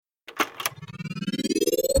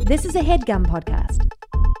This is a HeadGum podcast.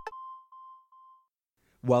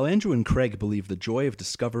 While Andrew and Craig believe the joy of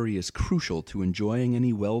discovery is crucial to enjoying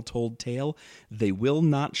any well-told tale, they will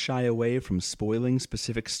not shy away from spoiling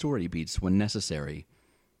specific story beats when necessary.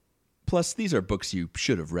 Plus, these are books you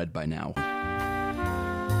should have read by now.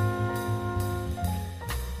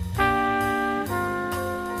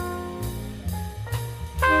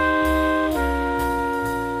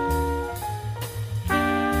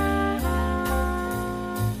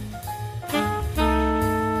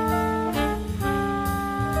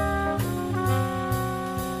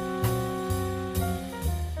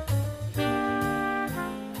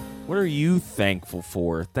 What are you thankful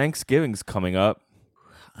for? Thanksgiving's coming up.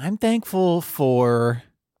 I'm thankful for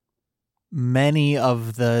many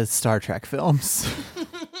of the Star Trek films,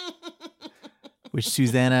 which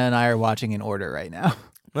Susanna and I are watching in order right now.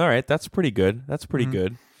 All right, that's pretty good. That's pretty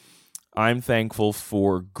good. I'm thankful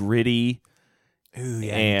for gritty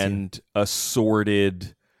and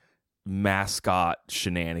assorted mascot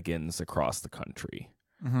shenanigans across the country.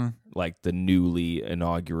 Mm-hmm. Like the newly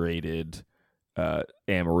inaugurated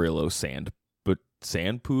Amarillo sod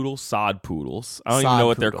poodles. I don't even know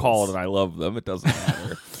what they're called, and I love them. It doesn't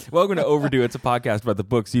matter. Welcome to Overdue. It's a podcast about the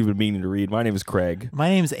books you've been meaning to read. My name is Craig. My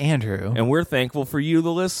name's Andrew. And we're thankful for you,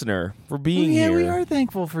 the listener, for being here. Yeah, we are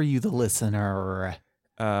thankful for you, the listener.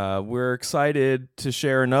 We're excited to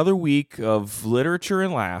share another week of literature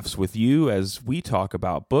and laughs with you as we talk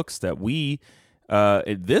about books that we,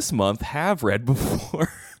 this month, have read before.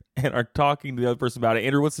 And are talking to the other person about it.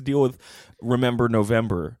 Andrew, what's the deal with Remember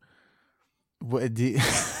November? What do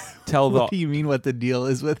What do you mean what the deal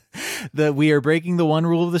is with we are breaking the one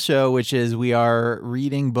rule of the show, which is we are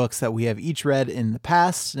reading books that we have each read in the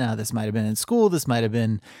past. Now, this might have been in school. This might have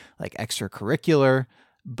been like extracurricular.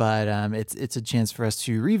 But it's a chance for us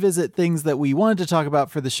to revisit things that we wanted to talk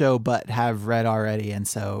about for the show, but have read already. And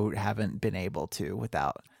so haven't been able to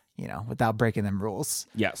without breaking them rules.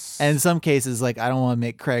 Yes. And in some cases, like, I don't want to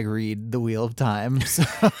make Craig read The Wheel of Time, so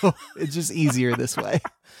it's just easier this way.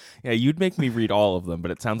 Yeah, you'd make me read all of them,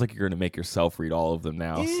 but it sounds like you're going to make yourself read all of them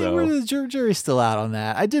now. Yeah, so the jury's still out on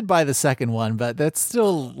that. I did buy the second one, but that's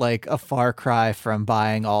still like a far cry from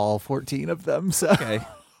buying all 14 of them. So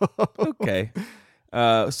Okay.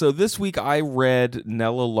 So this week I read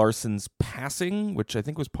Nella Larsen's Passing, which I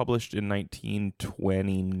think was published in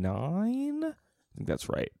 1929. I think that's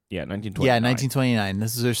right. Yeah, 1929. Yeah, 1929.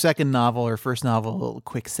 This is her second novel. Her first novel,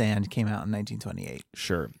 Quicksand, came out in 1928.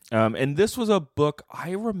 Sure. And this was a book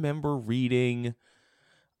I remember reading.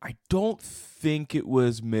 I don't think it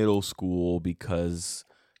was middle school because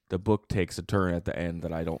the book takes a turn at the end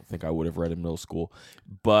that I don't think I would have read in middle school.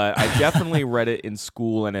 But I definitely read it in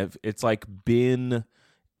school, and it's like been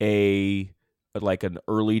an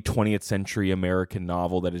early 20th century American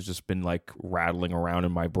novel that has just been like rattling around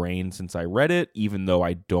in my brain since I read it, even though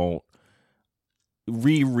I don't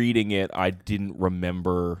rereading it. I didn't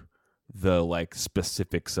remember the like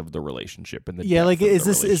specifics of the relationship and the is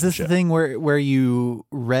this the thing where you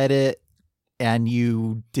read it and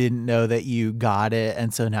you didn't know that you got it,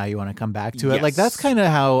 and so now you want to come back to it? Yes. Like, that's kind of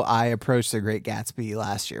how I approached The Great Gatsby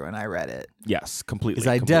last year when I read it. Yes, completely. Because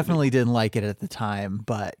I definitely didn't like it at the time,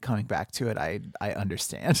 but coming back to it, I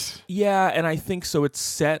understand. Yeah, and I think so. It's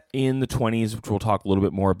set in the 20s, which we'll talk a little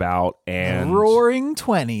bit more about. And Roaring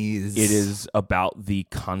 20s. It is about the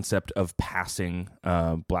concept of passing,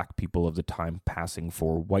 black people of the time passing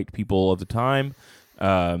for white people of the time.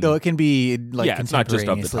 Though it can be like it's not just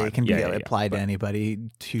of the time. It can be applied to anybody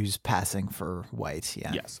who's passing for white.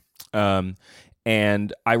 Yeah. Yes.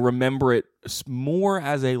 And I remember it more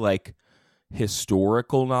as a like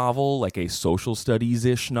historical novel, like a social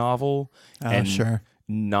studies-ish novel. And sure.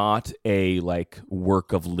 Not a like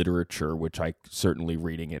work of literature, which I certainly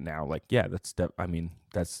reading it now. Like, yeah,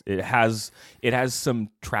 it has some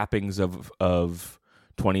trappings of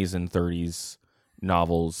 20s and 30s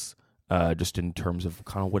novels. Just in terms of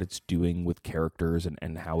kind of what it's doing with characters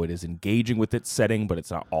and how it is engaging with its setting, but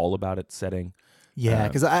it's not all about its setting. Yeah,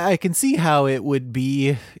 because I can see how it would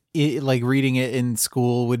be, like reading it in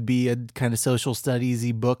school would be a kind of social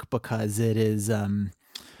studies-y book, because it is, Nella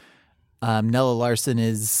Larsen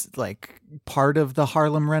is like part of the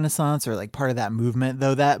Harlem Renaissance, or like part of that movement,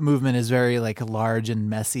 though that movement is very like large and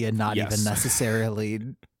messy and not even necessarily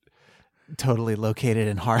totally located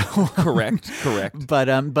in Harlem. Correct.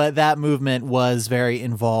 But that movement was very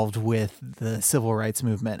involved with the civil rights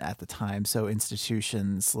movement at the time. So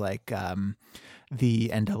institutions like the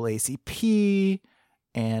NAACP,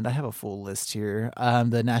 and I have a full list here.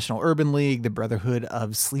 The National Urban League, the Brotherhood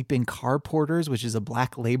of Sleeping Car Porters, which is a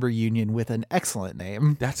black labor union with an excellent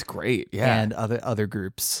name. That's great. Yeah. And other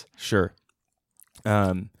groups. Sure.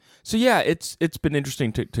 So yeah, it's been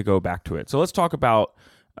interesting to go back to it. So let's talk about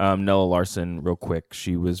Nella Larsen real quick.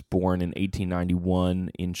 She was born in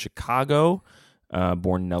 1891 in Chicago,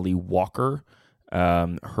 born Nellie Walker.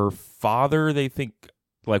 Her father, they think,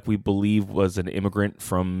 like we believe, was an immigrant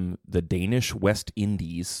from the Danish West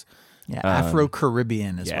Indies. Yeah,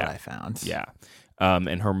 Afro-Caribbean is what I found. Yeah.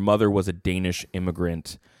 And her mother was a Danish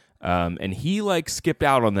immigrant. And he like skipped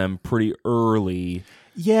out on them pretty early.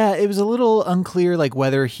 Yeah, it was a little unclear like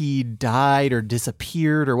whether he died or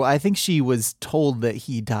disappeared or I think she was told that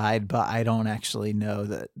he died, but I don't actually know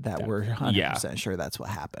that we're 100% sure that's what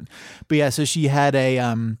happened. But yeah, so she had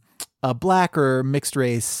a black or mixed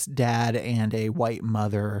race dad and a white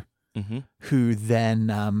mother who then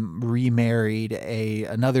remarried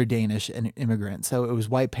another Danish immigrant. So it was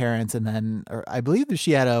white parents, and then I believe that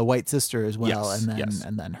she had a white sister as well,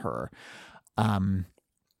 and then her.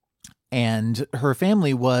 And her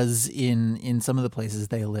family was in some of the places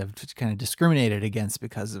they lived kind of discriminated against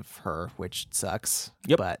because of her, which sucks.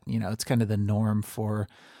 Yep. But it's kind of the norm for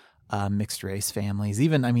mixed race families.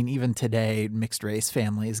 Even today, mixed race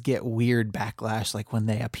families get weird backlash, like when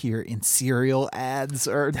they appear in cereal ads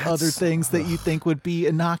or other things that you think would be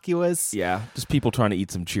innocuous. Yeah, just people trying to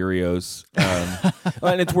eat some Cheerios.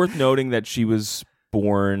 And it's worth noting that she was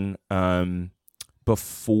born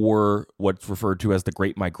before what's referred to as the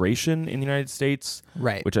Great Migration in the United States,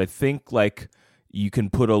 right? Which I think like you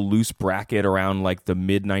can put a loose bracket around like the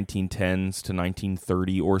mid 1910s to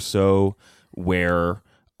 1930 or so, where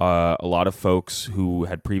a lot of folks who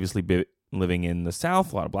had previously been living in the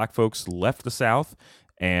South, a lot of black folks left the South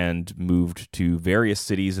and moved to various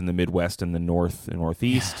cities in the Midwest and the North and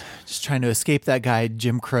Northeast. Yeah, just trying to escape that guy,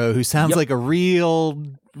 Jim Crow, who sounds like a real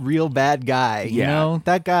bad guy. You know,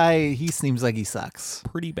 that guy, he seems like he sucks.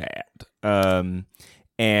 Pretty bad.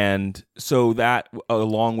 And so that,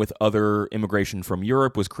 along with other immigration from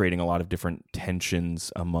Europe, was creating a lot of different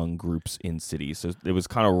tensions among groups in cities. So it was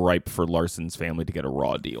kind of ripe for Larsen's family to get a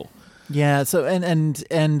raw deal. Yeah. So and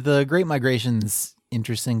the Great Migration's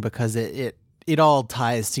interesting because it all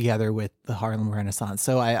ties together with the Harlem Renaissance.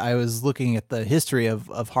 So I was looking at the history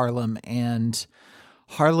of Harlem, and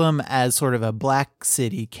Harlem as sort of a black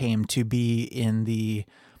city came to be in the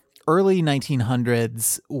early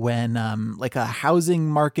 1900s when like a housing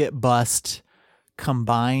market bust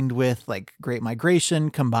combined with like Great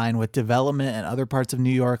Migration, combined with development in other parts of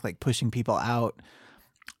New York, like pushing people out,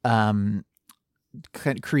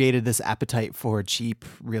 created this appetite for cheap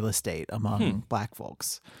real estate among black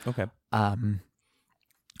folks. Okay.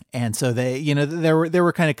 And so they, there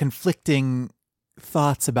were kind of conflicting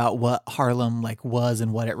thoughts about what Harlem like was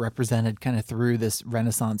and what it represented kind of through this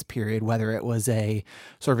Renaissance period, whether it was a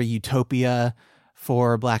sort of a utopia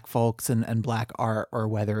for black folks and black art, or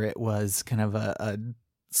whether it was kind of a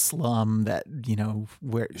slum that,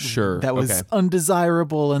 where that was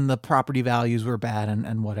undesirable and the property values were bad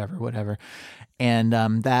and whatever. And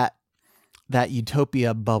that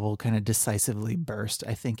utopia bubble kind of decisively burst,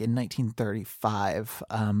 I think, in 1935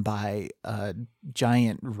 by a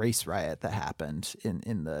giant race riot that happened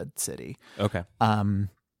in the city. Okay.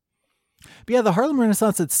 But yeah, the Harlem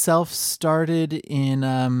Renaissance itself started in,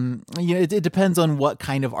 it depends on what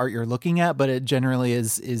kind of art you're looking at, but it generally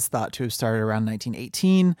is thought to have started around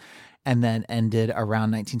 1918 and then ended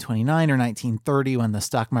around 1929 or 1930 when the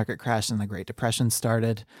stock market crashed and the Great Depression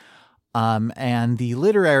started. And the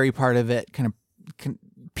literary part of it kind of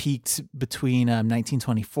peaked between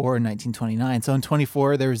 1924 and 1929. So in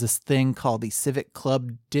 24, there was this thing called the Civic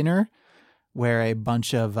Club Dinner, where a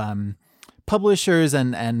bunch of publishers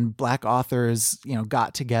and black authors,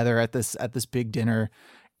 got together at this big dinner,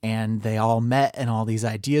 and they all met, and all these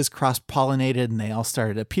ideas cross-pollinated, and they all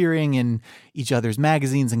started appearing in each other's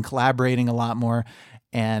magazines and collaborating a lot more.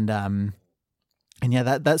 And yeah,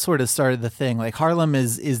 that sort of started the thing. Like Harlem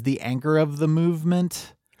is the anchor of the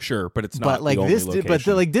movement. Sure, but it's not. But like the only this,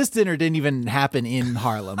 location. but this dinner didn't even happen in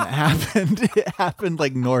Harlem. It happened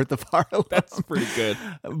like north of Harlem. That's pretty good.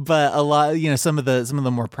 But a lot, some of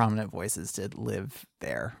the more prominent voices did live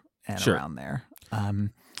there and around there.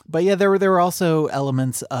 But yeah, there were also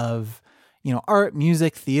elements of art,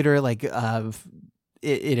 music, theater. Like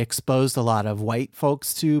it exposed a lot of white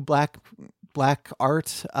folks to black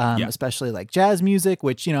art, especially like jazz music,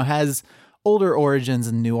 which has older origins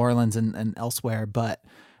in New Orleans and elsewhere, but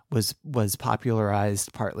was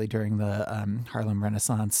popularized partly during the Harlem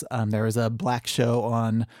Renaissance. There was a black show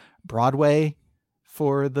on Broadway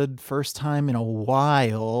for the first time in a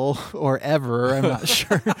while or ever, I'm not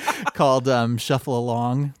sure, called Shuffle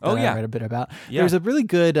Along that I read a bit about. Yeah. There's a really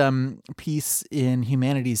good piece in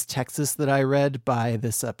Humanities Texas that I read by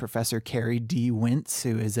this Professor Carrie D. Wintz,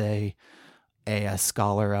 who is a a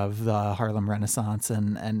scholar of the Harlem Renaissance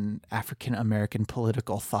and African American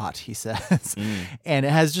political thought, he says. And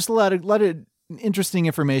it has just a lot of interesting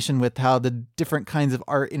information with how the different kinds of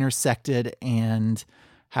art intersected and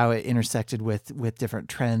how it intersected with different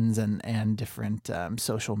trends and different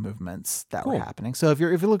social movements that were happening. So if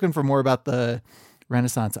you're looking for more about the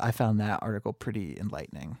Renaissance, I found that article pretty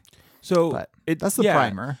enlightening. So that's the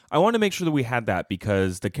primer. I want to make sure that we had that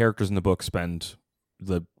because the characters in the book spend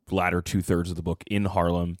the latter 2/3 of the book in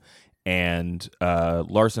Harlem, and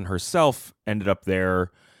Larsen herself ended up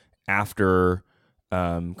there after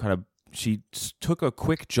she took a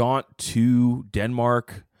quick jaunt to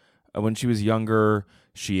Denmark when she was younger.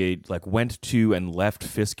 She went to and left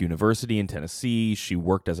Fisk University in Tennessee. She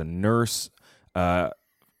worked as a nurse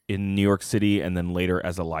in New York City, and then later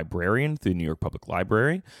as a librarian through New York Public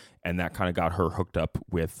Library, and that kind of got her hooked up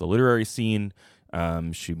with the literary scene.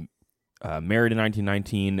 She married in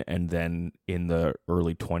 1919, and then in the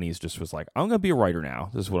early 20s just was like, I'm going to be a writer now.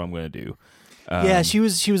 This is what I'm going to do. She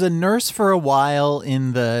was a nurse for a while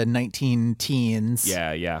in the 19-teens.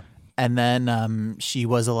 Yeah. And then she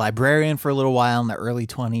was a librarian for a little while in the early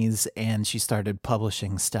 20s, and she started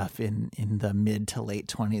publishing stuff in the mid to late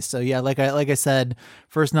 20s. So yeah, like I said,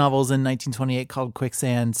 first novel's in 1928 called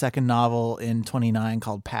Quicksand, second novel in 29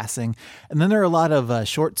 called Passing. And then there are a lot of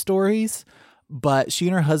short stories, but she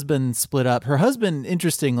and her husband split up. Her husband,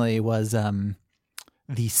 interestingly, was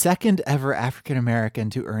the second ever African-American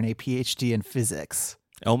to earn a PhD in physics.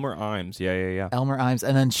 Elmer Imes. Yeah. Elmer Imes.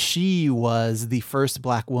 And then she was the first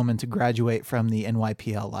Black woman to graduate from the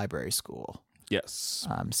NYPL Library School. Yes.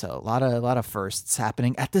 So a lot of firsts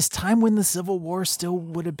happening at this time when the Civil War still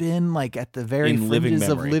would have been like at the very fringes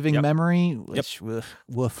of living memory. Which, woof.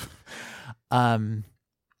 But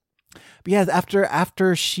yeah,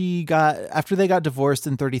 after they got divorced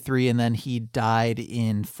in 33 and then he died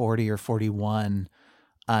in 40 or 41,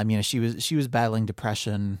 she was battling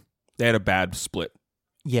depression. They had a bad split.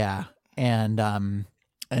 Yeah. And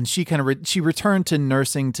she she returned to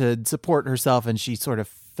nursing to support herself, and she sort of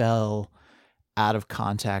fell out of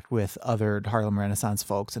contact with other Harlem Renaissance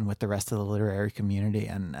folks and with the rest of the literary community.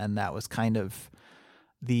 And that was kind of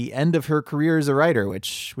the end of her career as a writer,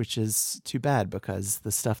 which is too bad because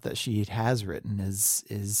the stuff that she has written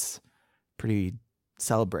is pretty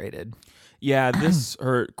celebrated. Yeah,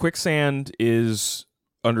 her Quicksand is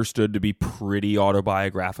understood to be pretty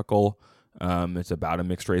autobiographical. It's about a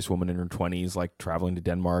mixed race woman in her 20s, like traveling to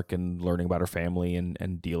Denmark and learning about her family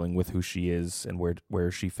and dealing with who she is and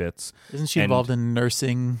where she fits. Isn't she involved in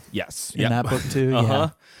nursing? Yes. In that book too?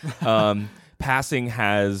 Uh-huh. Passing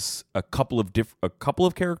has a couple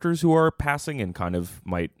of characters who are passing and kind of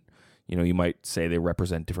you might say they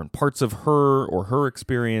represent different parts of her or her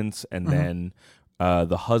experience. And then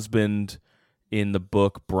the husband in the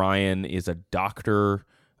book, Brian, is a doctor,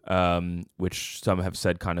 which some have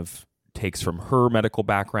said kind of takes from her medical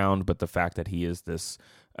background, but the fact that he is this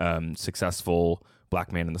successful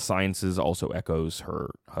Black man in the sciences also echoes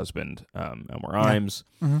her husband, Elmer Imes.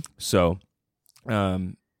 So,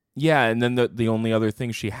 yeah, and then the only other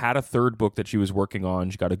thing, she had a third book that she was working on.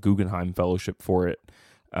 She got a Guggenheim Fellowship for it,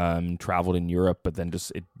 traveled in Europe, but then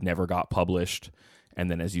it never got published.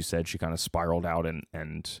 And then, as you said, she kind of spiraled out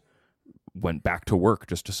and went back to work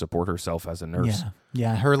just to support herself as a nurse.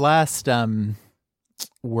 Yeah. Her last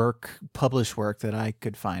published work that I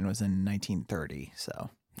could find was in 1930. So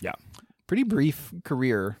yeah, pretty brief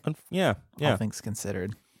career. Yeah. All things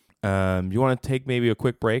considered. You want to take maybe a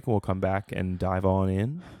quick break and we'll come back and dive on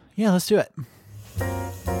in? Yeah, let's do it.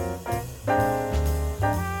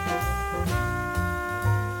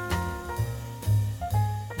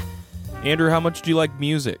 Andrew, how much do you like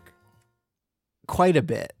music? Quite a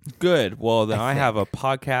bit. Good. Well, then I have a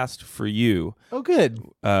podcast for you. Oh, good.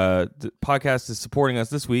 The podcast is supporting us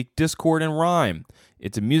this week, Discord and Rhyme.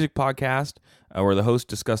 It's a music podcast where the hosts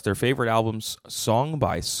discuss their favorite albums song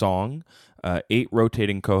by song. 8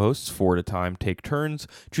 rotating co-hosts, 4 at a time, take turns,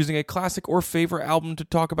 choosing a classic or favorite album to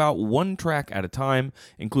talk about one track at a time,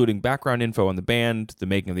 including background info on the band, the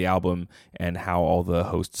making of the album, and how all the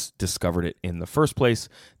hosts discovered it in the first place.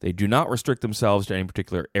 They do not restrict themselves to any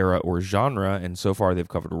particular era or genre, and so far they've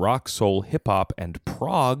covered rock, soul, hip-hop, and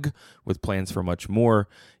prog, with plans for much more.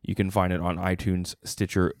 You can find it on iTunes,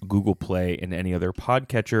 Stitcher, Google Play, and any other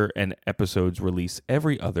podcatcher, and episodes release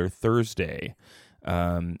every other Thursday.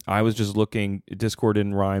 I was just looking, Discord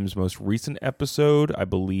and Rhyme's most recent episode, I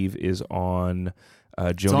believe, is on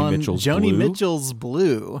Joni Mitchell's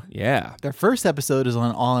Blue. Yeah. Their first episode is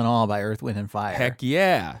on All in All by Earth, Wind & Fire. Heck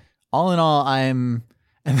yeah. All in All, and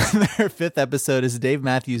then their 5th episode is Dave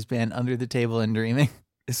Matthews Band, Under the Table and Dreaming.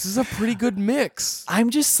 This is a pretty good mix. I'm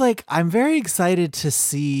very excited to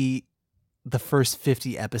see the first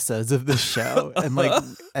 50 episodes of this show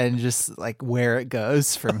and just like where it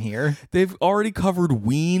goes from here. They've already covered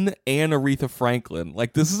Ween and Aretha Franklin.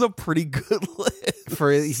 Like, this is a pretty good list.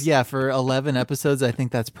 For 11 episodes, I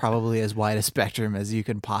think that's probably as wide a spectrum as you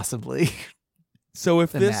can possibly So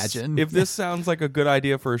if imagine. this sounds like a good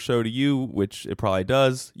idea for a show to you, which it probably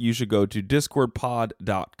does, you should go to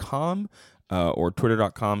discordpod.com or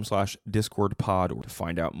twitter.com/discordpod to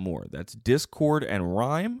find out more. That's Discord and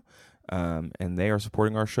Rhyme. And they are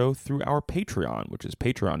supporting our show through our Patreon, which is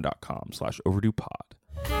patreon.com/overduepod.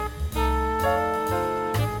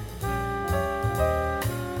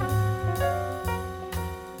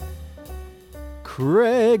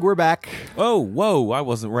 Craig, we're back. Oh, whoa, I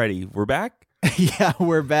wasn't ready. We're back? Yeah,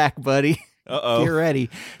 we're back, buddy. Uh-oh. Get ready.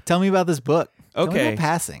 Tell me about this book. Tell me Okay. about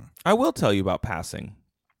Passing. I will tell you about Passing.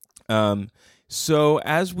 So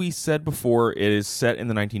as we said before, it is set in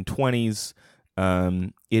the 1920s.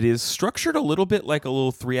 It is structured a little bit like a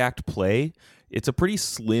little 3-act play. It's a pretty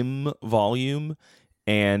slim volume,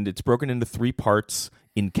 and it's broken into 3 parts: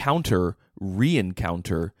 encounter,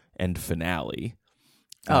 re-encounter, and finale.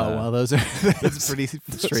 That's pretty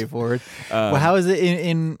straightforward. Well, how is it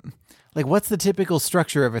in like, what's the typical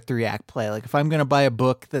structure of a 3-act play? Like, if I'm going to buy a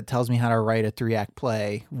book that tells me how to write a 3-act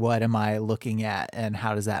play, what am I looking at, and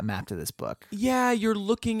how does that map to this book? Yeah, you're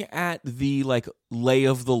looking at the like lay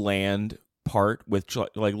of the land part, which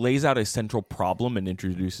like lays out a central problem and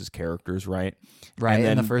introduces characters, right? Right. And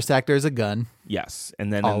then in the first act, there's a gun. yes,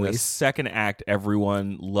 and then in the Always. second act,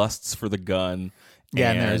 everyone lusts for the gun.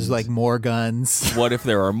 Yeah, and there's like more guns. What if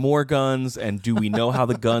there are more guns, and do we know how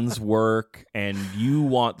the guns work? And you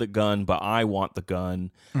want the gun, but I want the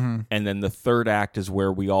gun. Mm-hmm. And then the third act is where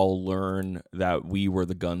we all learn that we were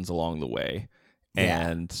the guns along the way. Yeah.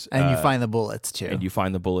 And you find the bullets too. And you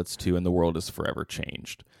find the bullets too, and the world is forever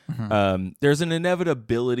changed. Mm-hmm. There's an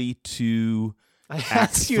inevitability to I Act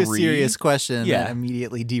asked you a 3. serious question Yeah. that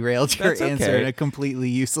immediately derailed your That's answer okay. in a completely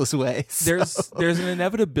useless way. There's an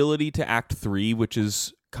inevitability to Act 3, which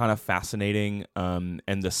is kind of fascinating. And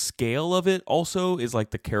the scale of it also is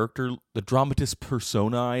like the dramatist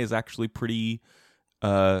personae is actually pretty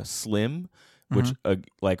slim, which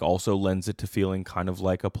like also lends it to feeling kind of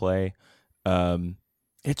like a play.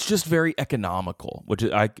 It's just very economical, which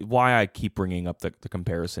is why I keep bringing up the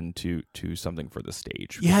comparison to something for the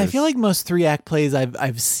stage. Yeah, I because- feel like most 3-act plays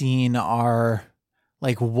I've seen are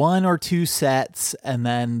like 1 or 2 sets and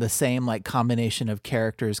then the same like combination of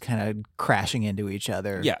characters kind of crashing into each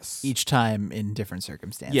other. Yes. Each time in different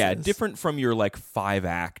circumstances. Yeah, different from your like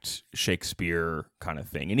 5-act Shakespeare kind of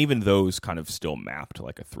thing, and even those kind of still map to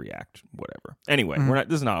like a 3-act whatever. Anyway,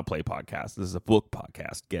 this is not a play podcast. This is a book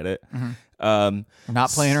podcast. Get it? We're not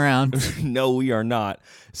playing around. No, we are not.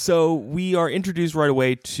 So we are introduced right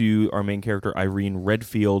away to our main character, Irene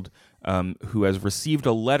Redfield, who has received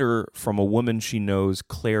a letter from a woman she knows,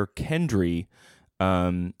 Claire Kendry,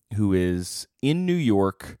 who is in New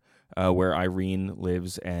York, where Irene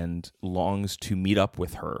lives, and longs to meet up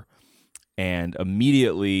with her. And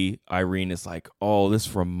immediately Irene is like, oh,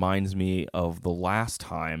 this reminds me of the last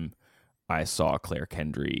time I saw Claire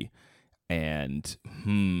Kendry, and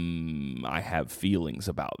I have feelings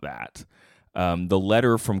about that. The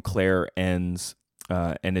letter from Claire ends,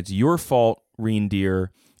 and it's your fault, Reen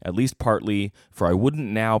dear, at least partly, for I wouldn't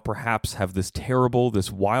now perhaps have this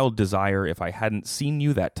wild desire if I hadn't seen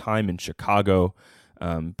you that time in Chicago.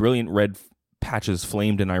 Brilliant red patches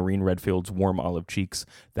flamed in Irene Redfield's warm olive cheeks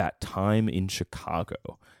that time in Chicago.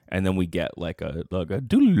 And then we get like a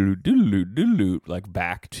doodle-doo, like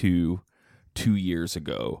back to 2 years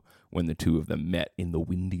ago when the two of them met in the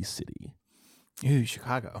Windy City. Ooh,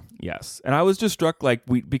 Chicago. Yes. And I was just struck, like,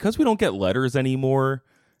 because we don't get letters anymore,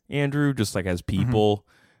 Andrew, just like as people,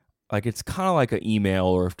 like it's kind of like an email,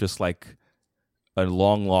 or if just like a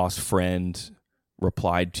long lost friend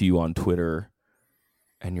replied to you on Twitter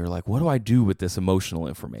and you're like, what do I do with this emotional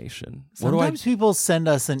information? Sometimes people send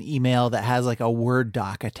us an email that has like a Word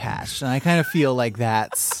doc attached, and I kind of feel like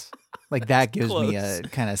that's like that gives me a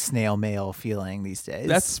kind of snail mail feeling these days.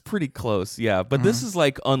 That's pretty close, yeah. But this is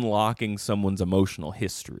like unlocking someone's emotional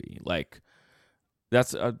history. Like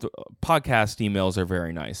that's podcast emails are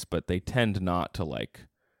very nice, but they tend not to like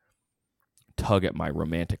tug at my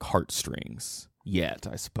romantic heartstrings yet,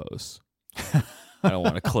 I suppose. I don't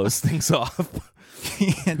want to close things off.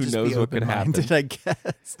 Who knows what could happen? I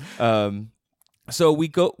guess. So we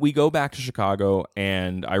go back to Chicago,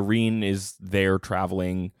 and Irene is there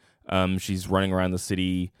traveling. She's running around the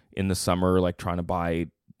city in the summer, like trying to buy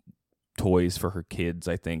toys for her kids,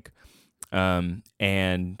 I think.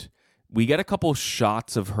 And we get a couple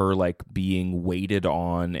shots of her like being waited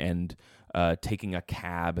on and taking a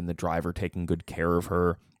cab, and the driver taking good care of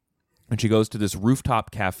her. And she goes to this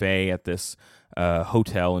rooftop cafe at this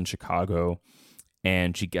hotel in Chicago,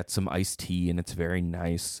 and she gets some iced tea, and it's very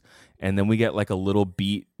nice. And then we get like a little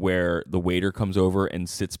beat where the waiter comes over and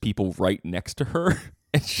sits people right next to her,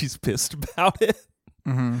 and she's pissed about it.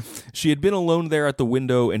 Mm-hmm. She had been alone there at the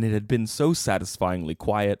window, and it had been so satisfyingly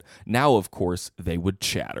quiet. Now, of course, they would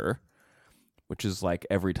chatter, which is like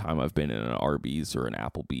every time I've been in an Arby's or an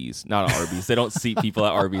Applebee's. Not Arby's. They don't seat people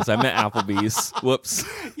at Arby's. I meant Applebee's. Whoops.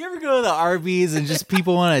 You ever go to the Arby's and just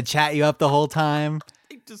people want to chat you up the whole time?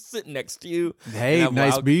 They just sit next to you. Hey,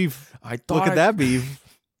 nice beef. Look at that beef.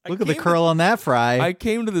 Look at the curl on that fry. I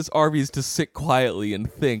came to this Arby's to sit quietly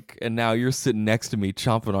and think, and now you're sitting next to me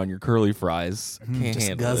chomping on your curly fries. Can't just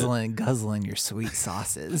handle guzzling your sweet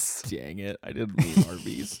sauces. Dang it. I didn't mean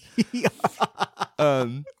Arby's.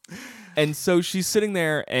 And so she's sitting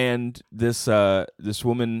there, and this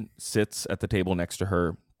woman sits at the table next to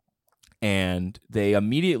her, and they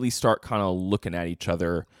immediately start kind of looking at each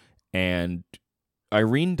other, and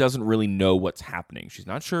Irene doesn't really know what's happening. She's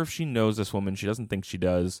not sure if she knows this woman. She doesn't think she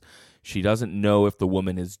does. She doesn't know if the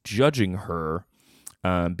woman is judging her,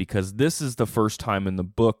 because this is the first time in the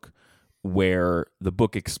book where the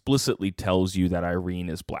book explicitly tells you that Irene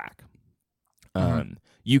is black.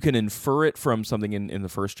 You can infer it from something in the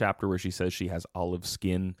first chapter where she says she has olive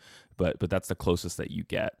skin, but that's the closest that you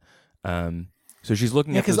get. So she's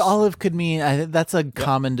looking at because olive could mean that's a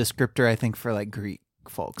common descriptor, I think, for like Greek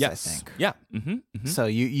folks. Yes. I think. Yeah. Mm-hmm, mm-hmm. So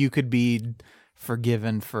you could be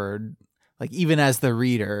forgiven for, like, even as the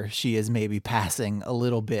reader, she is maybe passing a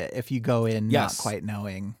little bit if you go in not quite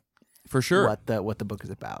knowing for sure what the book is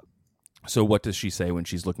about. So what does she say when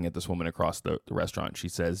she's looking at this woman across the restaurant? She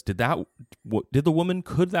says, could that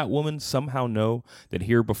woman somehow know that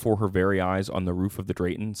here before her very eyes on the roof of the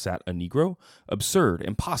Drayton sat a Negro? Absurd,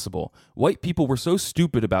 impossible. White people were so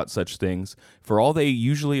stupid about such things. For all they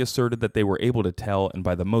usually asserted that they were able to tell, and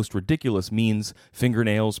by the most ridiculous means,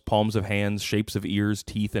 fingernails, palms of hands, shapes of ears,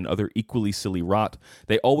 teeth, and other equally silly rot,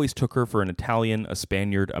 they always took her for an Italian, a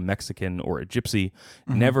Spaniard, a Mexican, or a gypsy.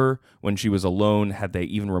 Mm-hmm. Never, when she was alone, had they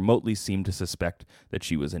even remotely seen to suspect that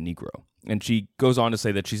she was a Negro. And she goes on to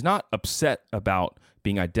say that she's not upset about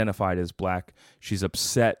being identified as black. She's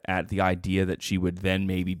upset at the idea that she would then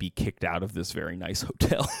maybe be kicked out of this very nice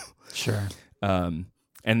hotel. Sure. And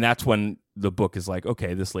that's when the book is like,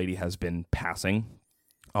 okay, this lady has been passing.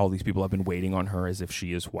 All these people have been waiting on her as if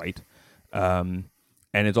she is white. And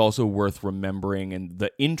it's also worth remembering, and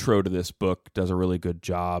the intro to this book does a really good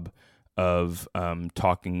job of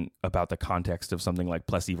talking about the context of something like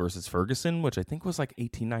Plessy versus Ferguson, which I think was like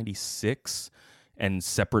 1896, and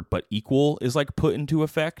separate but equal is like put into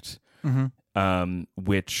effect,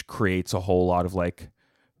 which creates a whole lot of like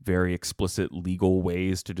very explicit legal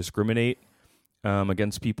ways to discriminate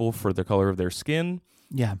against people for the color of their skin.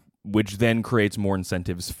 Yeah. Which then creates more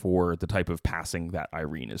incentives for the type of passing that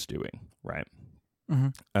Irene is doing, right?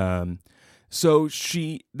 Mm-hmm. So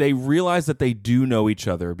they realize that they do know each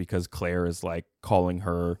other because Claire is like calling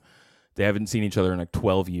her. They haven't seen each other in like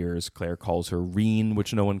 12 years. Claire calls her Reen,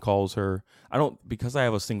 which no one calls her. Because I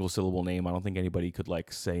have a single syllable name, I don't think anybody could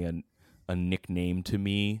like say a nickname to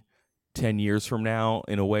me 10 years from now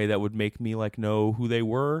in a way that would make me like know who they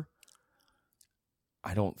were.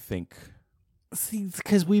 I don't think. See,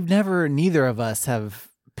 because neither of us have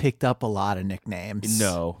picked up a lot of nicknames.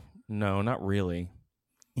 No, not really.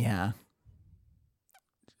 Yeah.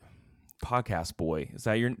 Podcast boy. Is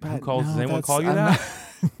that your who calls? No, does anyone call you that?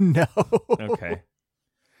 No. Okay.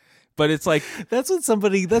 But it's like that's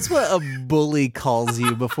what a bully calls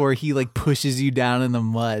you before he like pushes you down in the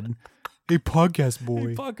mud. Hey, podcast boy.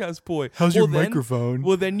 Hey, podcast boy. How's your microphone?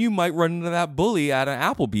 Well, then you might run into that bully at an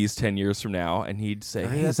Applebee's 10 years from now, and he'd say,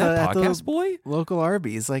 "Hey, is that podcast boy?" Local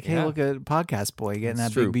Arby's, like, hey, look at podcast boy getting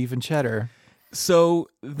that big beef and cheddar. So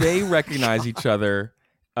they recognize each other.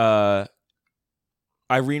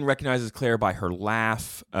 Irene recognizes Claire by her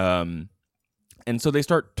laugh. And so they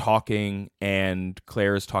start talking, and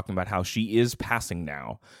Claire is talking about how she is passing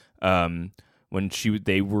now. When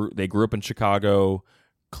they grew up in Chicago,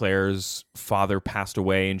 Claire's father passed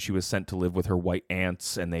away, and she was sent to live with her white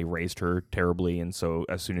aunts, and they raised her terribly. And so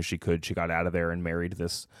as soon as she could, she got out of there and married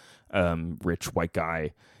this rich white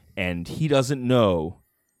guy. And he doesn't know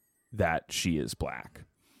that she is black.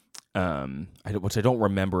 Which I don't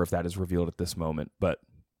remember if that is revealed at this moment, but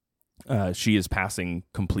she is passing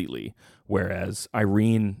completely, whereas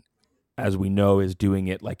Irene, as we know, is doing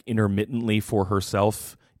it like intermittently for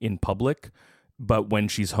herself in public, but when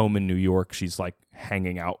she's home in New York, she's like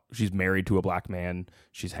hanging out. She's married to a black man.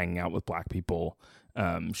 She's hanging out with black people.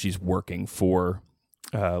 She's working for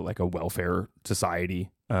like a welfare society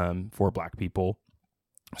for black people.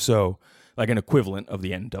 So like an equivalent of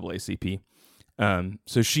the NAACP.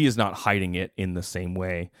 So she is not hiding it in the same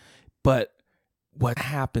way. But what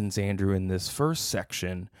happens, Andrew, in this first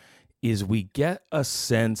section is we get a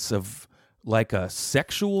sense of like a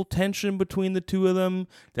sexual tension between the two of them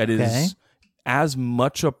that is as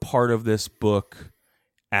much a part of this book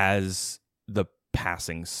as the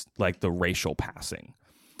passings, like the racial passing.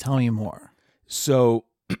 Tell me more. So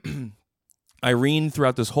Irene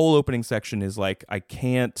throughout this whole opening section is like, I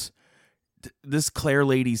can't, this Claire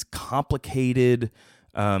lady's complicated.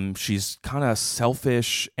 She's kind of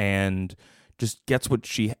selfish and just gets what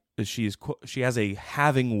she has a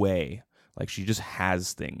having way. Like she just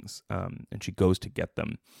has things, and she goes to get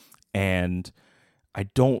them. And I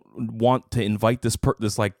don't want to invite this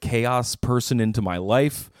like chaos person into my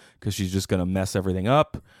life because she's just going to mess everything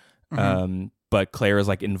up. Mm-hmm. But Claire is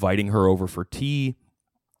like inviting her over for tea,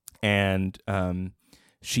 and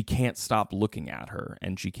she can't stop looking at her,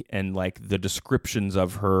 and like the descriptions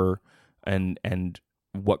of her and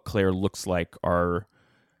what Claire looks like are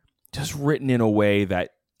just written in a way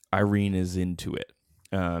that Irene is into it.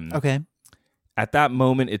 Okay. At that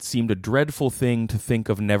moment, it seemed a dreadful thing to think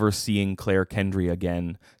of never seeing Claire Kendry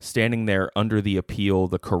again. Standing there under the appeal,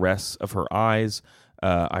 the caress of her eyes,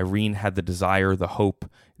 Irene had the desire, the hope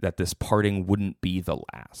that this parting wouldn't be the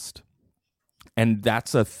last. And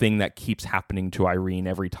that's a thing that keeps happening to Irene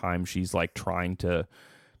every time she's like trying to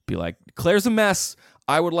be like, Claire's a mess.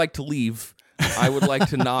 I would like to leave. I would like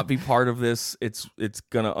to not be part of this. It's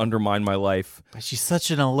going to undermine my life. But she's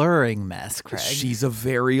such an alluring mess, Craig. She's a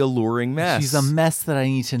very alluring mess. She's a mess that I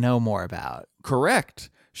need to know more about.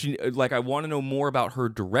 Correct. I want to know more about her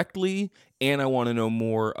directly, and I want to know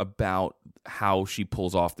more about how she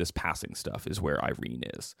pulls off this passing stuff is where Irene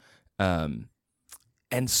is.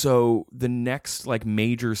 And so the next like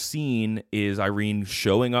major scene is Irene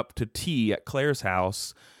showing up to tea at Claire's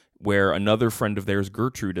house, where another friend of theirs,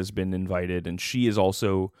 Gertrude, has been invited, and she is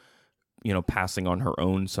also, passing on her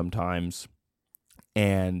own sometimes.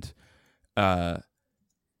 And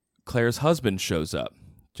Claire's husband shows up,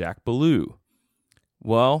 Jack Ballou.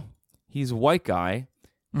 Well, he's a white guy.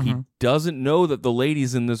 Mm-hmm. He doesn't know that the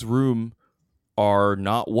ladies in this room are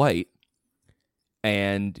not white,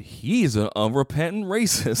 and he's an unrepentant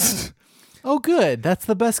racist. Oh, good. That's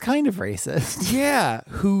the best kind of racist. Yeah,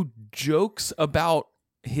 who jokes about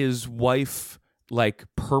his wife like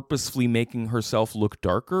purposefully making herself look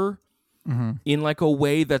darker in like a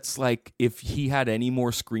way that's like, if he had any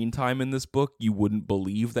more screen time in this book, you wouldn't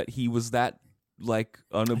believe that he was that like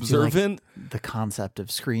unobservant. Like the concept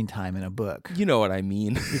of screen time in a book. You know what I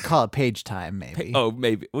mean? We call it page time, maybe.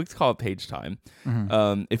 Maybe let's call it page time.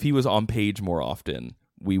 Mm-hmm. If he was on page more often,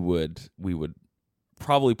 we would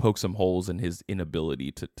probably poke some holes in his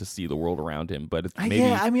inability to see the world around him. But maybe...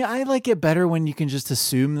 yeah, I mean, I like it better when you can just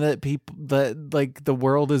assume that like the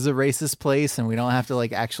world is a racist place, and we don't have to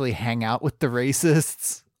like actually hang out with the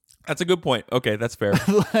racists. That's a good point. Okay, that's fair.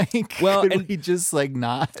 Could we just like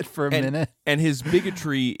not for a minute? And his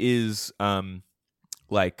bigotry is it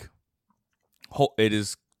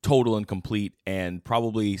is total and complete, and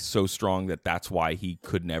probably so strong that that's why he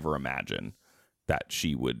could never imagine that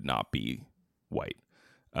she would not be white.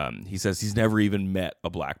 He says he's never even met a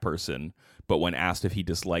black person, but when asked if he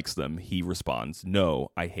dislikes them, he responds,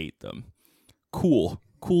 "No, I hate them." Cool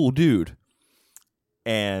dude.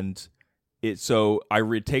 And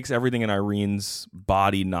it takes everything in Irene's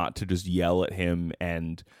body not to just yell at him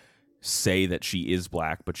and say that she is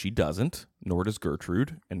black, but she doesn't, nor does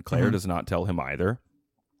Gertrude, and Claire does not tell him either.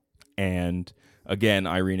 And again,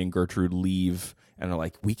 Irene and Gertrude leave and are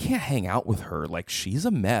like, we can't hang out with her. Like, she's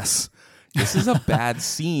a mess. This is a bad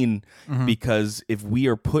scene because if we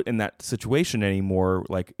are put in that situation anymore,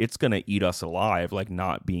 like it's going to eat us alive, like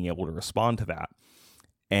not being able to respond to that.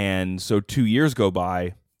 And so 2 years go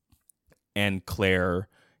by and Claire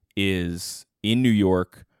is in New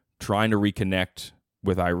York trying to reconnect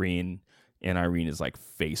with Irene, and Irene is like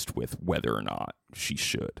faced with whether or not she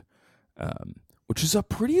should, which is a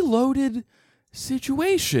pretty loaded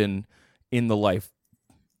situation in the life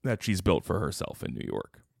that she's built for herself in New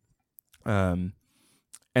York. And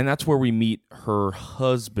that's where we meet her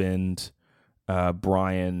husband,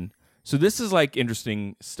 Brian. So this is like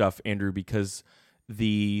interesting stuff, Andrew, because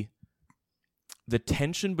the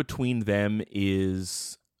tension between them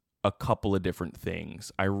is a couple of different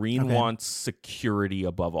things. Irene wants security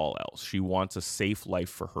above all else. She wants a safe life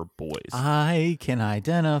for her boys. I can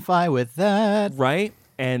identify with that. Right?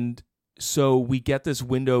 And so we get this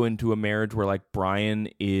window into a marriage where like Brian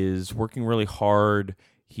is working really hard.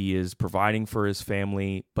 He is providing for his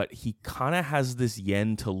family, but he kind of has this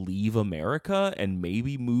yen to leave America and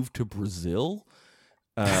maybe move to Brazil.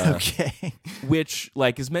 Okay. Which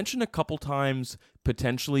like is mentioned a couple times,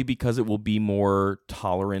 potentially because it will be more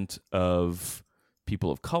tolerant of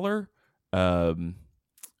people of color.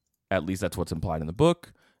 At least that's what's implied in the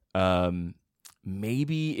book.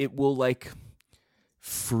 Maybe it will like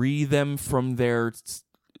free them from their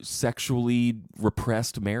sexually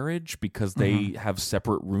repressed marriage because they have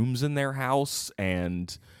separate rooms in their house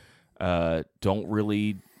and don't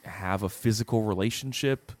really have a physical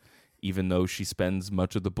relationship, even though she spends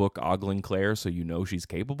much of the book ogling Claire, so you know she's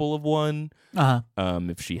capable of one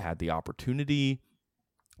if she had the opportunity.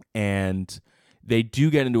 And they do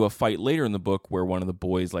get into a fight later in the book where one of the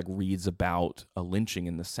boys like reads about a lynching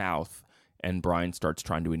in the South, and Brian starts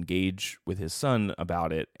trying to engage with his son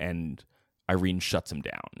about it, and Irene shuts him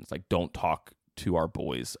down. It's like, don't talk to our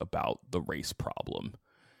boys about the race problem.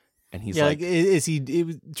 And he's like, is he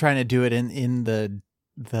trying to do it in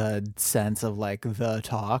the sense of like the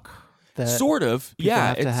talk? That sort of,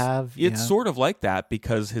 yeah. It's know? sort of like that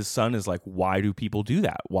because his son is like, why do people do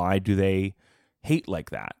that? Why do they hate like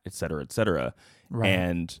that, et cetera, et cetera. Right.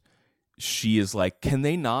 And she is like, can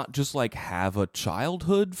they not just like have a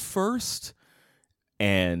childhood first?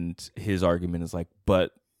 And his argument is like,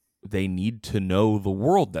 but they need to know the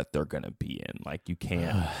world that they're going to be in. Like you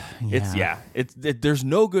can't, there's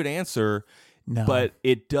no good answer, but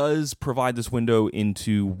it does provide this window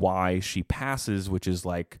into why she passes, which is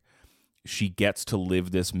like, she gets to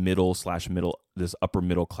live this this upper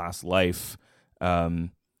middle class life,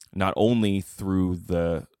 not only through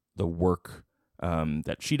the work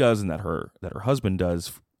that she does and that her husband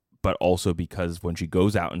does, but also because when she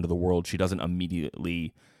goes out into the world, she doesn't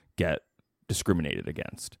immediately get discriminated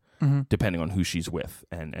against, depending on who she's with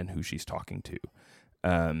and who she's talking to.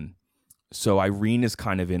 So Irene is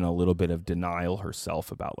kind of in a little bit of denial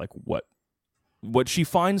herself about like what she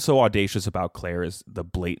finds so audacious about Claire is the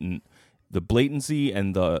blatancy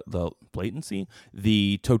and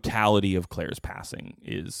the totality of Claire's passing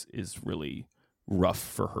is really rough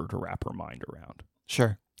for her to wrap her mind around.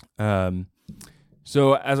 Sure.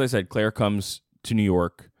 So as I said, Claire comes to New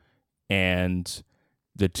York and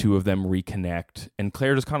the two of them reconnect, and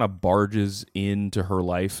Claire just kind of barges into her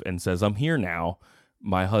life and says, I'm here now.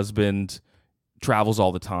 My husband travels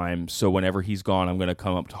all the time, so whenever he's gone, I'm going to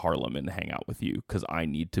come up to Harlem and hang out with you because I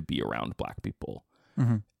need to be around black people.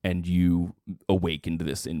 And you awakened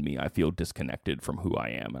this in me. I feel disconnected from who I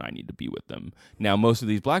am, and I need to be with them. Now, most of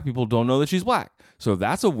these black people don't know that she's black, so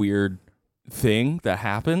that's a weird thing that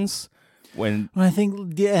happens when I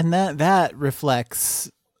think, and that reflects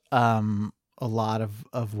a lot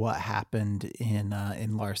of what happened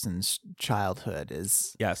in Larsen's childhood.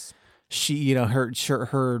 Is yes, she,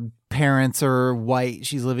 her parents are white.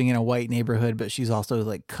 She's living in a white neighborhood, but she's also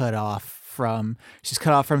like cut off from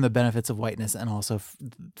the benefits of whiteness and also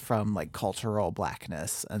from like cultural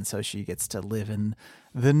blackness, and so she gets to live in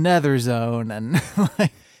the nether zone and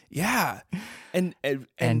like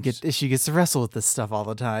she gets to wrestle with this stuff all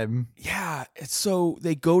the time. Yeah, so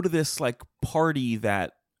they go to this like party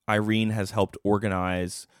that Irene has helped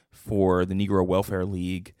organize for the Negro Welfare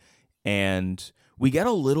League, and we get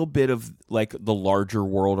a little bit of like the larger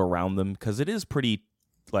world around them because it is pretty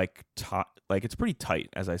like it's pretty tight,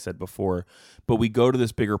 as I said before. But we go to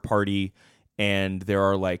this bigger party, and there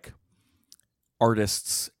are like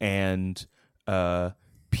artists and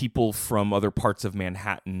people from other parts of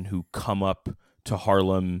Manhattan who come up to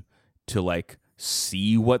Harlem to like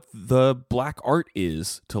see what the black art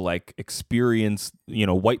is, to like experience,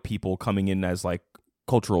 white people coming in as like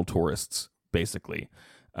cultural tourists, basically.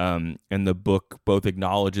 And the book both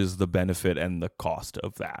acknowledges the benefit and the cost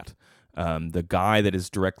of that. The guy that is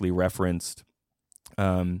directly referenced,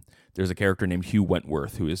 there's a character named Hugh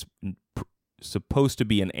Wentworth who is supposed to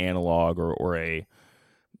be an analog or a,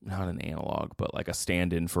 not an analog, but like a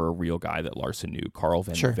stand-in for a real guy that Larsen knew, Carl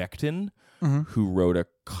van Vechten, who wrote a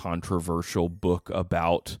controversial book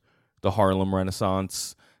about the Harlem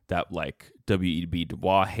Renaissance that like W.E.B. Du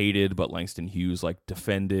Bois hated, but Langston Hughes like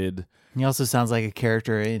defended. He also sounds like a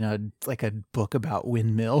character in a book about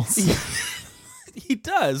windmills. He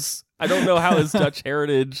does. I don't know how his Dutch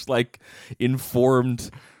heritage like informed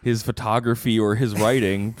his photography or his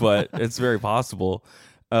writing, but it's very possible.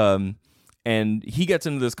 And he gets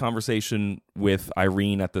into this conversation with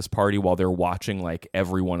Irene at this party while they're watching like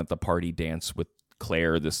everyone at the party dance with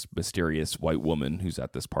Claire, this mysterious white woman who's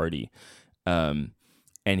at this party. And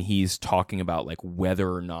he's talking about like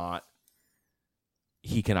whether or not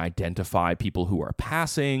he can identify people who are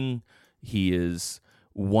passing, He is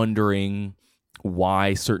wondering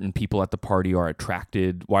why certain people at the party are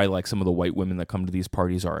attracted, why like some of the white women that come to these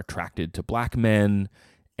parties are attracted to black men.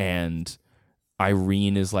 And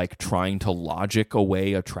Irene is like trying to logic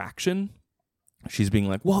away attraction. She's being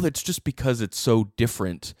like, well, it's just because it's so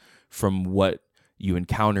different from what you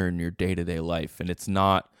encounter in your day-to-day life. And it's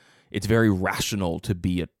very rational to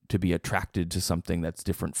be attracted to something that's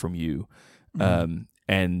different from you. Mm-hmm.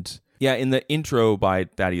 And yeah, in the intro by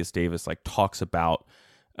Thaddeus Davis, like talks about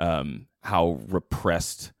how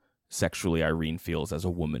repressed sexually Irene feels as a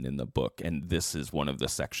woman in the book. And this is one of the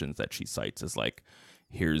sections that she cites as like,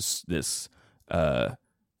 here's this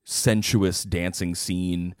sensuous dancing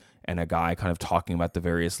scene and a guy kind of talking about the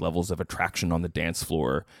various levels of attraction on the dance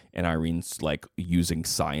floor. And Irene's like using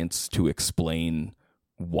science to explain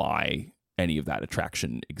why any of that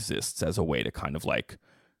attraction exists as a way to kind of like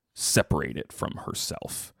separate it from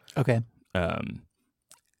herself. Okay.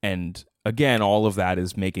 And again, all of that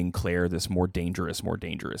is making Claire this more dangerous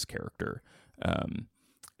character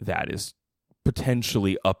that is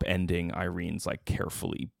potentially upending Irene's like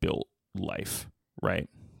carefully built life, right?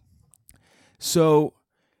 So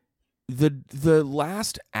the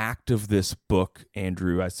last act of this book,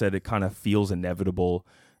 Andrew, I said it kind of feels inevitable.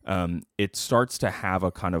 It starts to have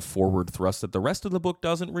a kind of forward thrust that the rest of the book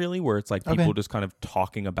doesn't really, where it's like people just kind of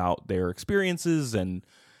talking about their experiences and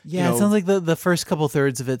it sounds like the first couple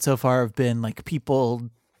thirds of it so far have been like people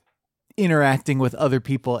interacting with other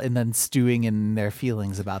people and then stewing in their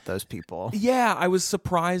feelings about those people. Yeah, I was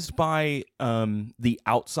surprised by the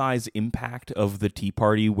outsized impact of the tea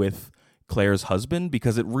party with Claire's husband,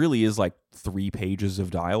 because it really is like 3 pages of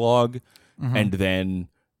dialogue, and then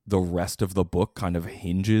the rest of the book kind of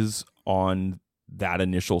hinges on that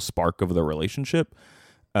initial spark of the relationship.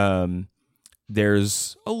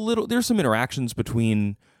 There's some interactions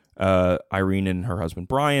between Irene and her husband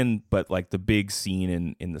Brian, but like the big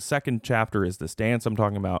scene in the second chapter is this dance I'm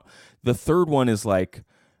talking about. The third one is like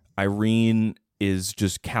Irene is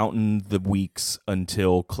just counting the weeks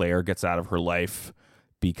until Claire gets out of her life,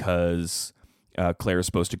 because Claire is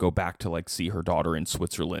supposed to go back to like see her daughter in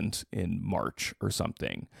Switzerland in March or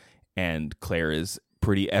something, and Claire is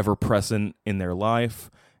pretty ever present in their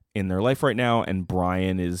life right now, and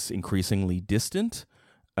Brian is increasingly distant.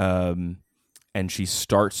 And she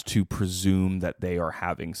starts to presume that they are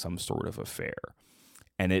having some sort of affair.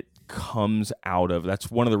 And it comes out of, that's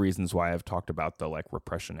one of the reasons why I've talked about the like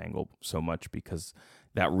repression angle so much, because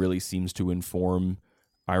that really seems to inform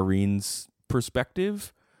Irene's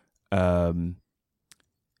perspective. At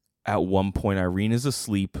one point, Irene is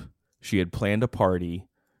asleep. She had planned a party,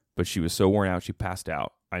 but she was so worn out, she passed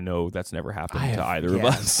out. I know that's never happened to either of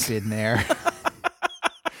us. Been there.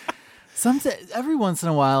 Every once in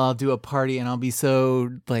a while I'll do a party and I'll be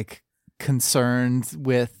so like concerned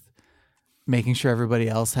with making sure everybody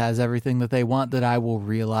else has everything that they want that I will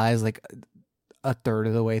realize like a third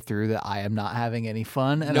of the way through that I am not having any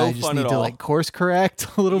fun, and I just need to like course correct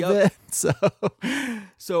a little bit.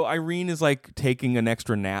 So Irene is like taking an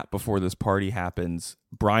extra nap before this party happens.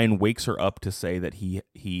 Brian wakes her up to say that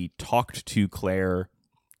he talked to Claire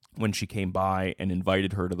when she came by and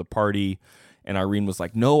invited her to the party. And Irene was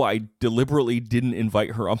like, no, I deliberately didn't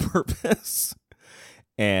invite her on purpose.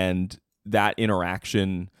 And that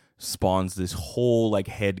interaction spawns this whole like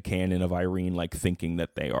headcanon of Irene like thinking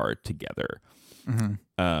that they are together.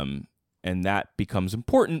 And that becomes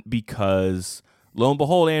important because lo and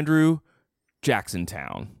behold, Andrew, Jack's in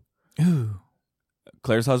town. Ooh.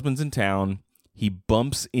 Claire's husband's in town. He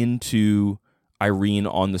bumps into Irene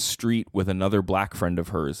on the street with another black friend of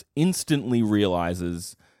hers, instantly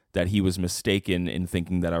realizes that he was mistaken in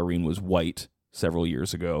thinking that Irene was white several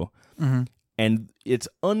years ago. And it's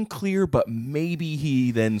unclear, but maybe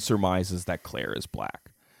he then surmises that Claire is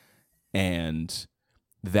black. And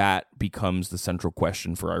that becomes the central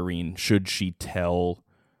question for Irene. Should she tell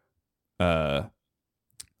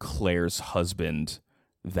Claire's husband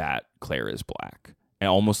that Claire is black? And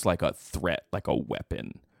almost like a threat, like a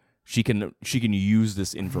weapon. She can use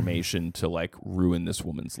this information to like ruin this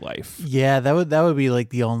woman's life. Yeah, that would be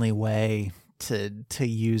like the only way to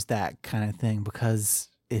use that kind of thing, because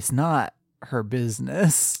it's not her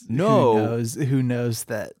business. No, who knows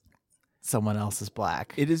that someone else is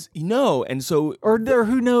black? It is and so or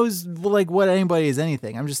who knows like what anybody is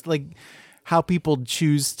anything. I'm just like how people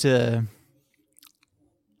choose to,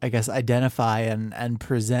 I guess, identify and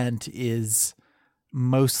present is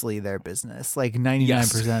mostly their business. Like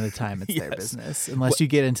 99% of the time it's their business, unless you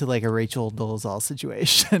get into like a Rachel Dolezal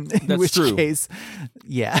situation, in which case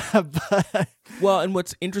but well, and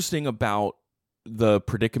what's interesting about the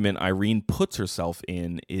predicament Irene puts herself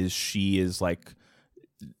in is she is like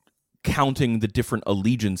counting the different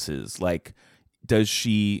allegiances. Like, who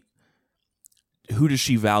does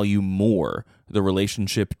she value more? The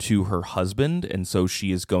relationship to her husband, and so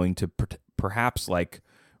she is going to perhaps like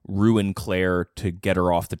ruin Claire to get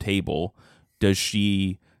her off the table. Does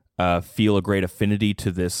she feel a great affinity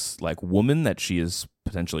to this like woman that she is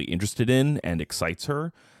potentially interested in and excites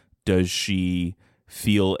her? Does she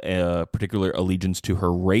feel a particular allegiance to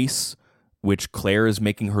her race, which Claire is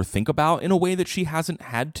making her think about in a way that she hasn't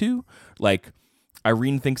had to? Like,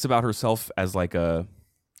 Irene thinks about herself as like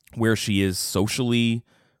where she is socially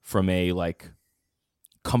from a like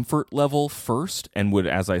comfort level first, and would,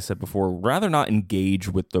 as I said before, rather not engage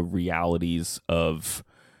with the realities of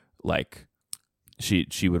like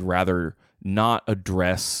she would rather not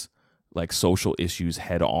address like social issues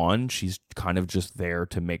head on. She's kind of just there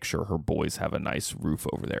to make sure her boys have a nice roof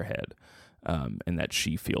over their head, and that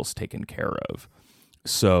she feels taken care of.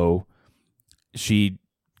 So she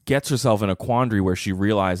gets herself in a quandary where she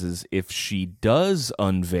realizes if she does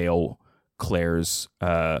unveil Claire's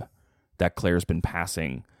that Claire's been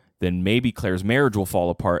passing, then maybe Claire's marriage will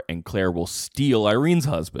fall apart and Claire will steal Irene's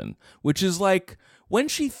husband, which is like, when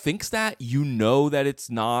she thinks that, you know that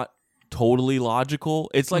it's not totally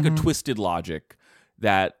logical. It's like a twisted logic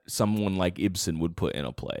that someone like Ibsen would put in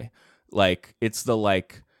a play. Like, it's the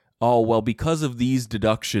like, oh, well, because of these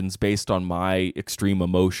deductions based on my extreme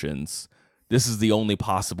emotions, this is the only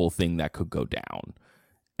possible thing that could go down.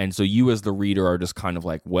 And so you as the reader are just kind of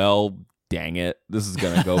like, well, dang it, this is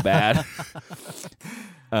going to go bad.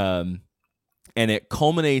 And it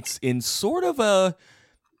culminates in sort of a...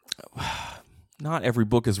 Not every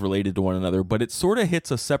book is related to one another, but it sort of hits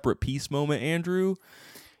a separate piece moment, Andrew.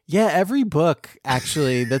 Yeah, every book,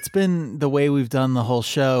 actually, that's been the way we've done the whole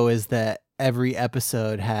show, is that every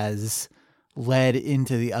episode has led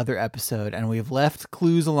into the other episode, and we've left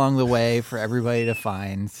clues along the way for everybody to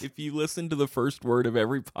find. If you listen to the first word of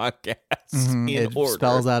every podcast it order,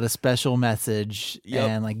 spells out a special message,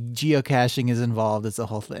 and like geocaching is involved. It's a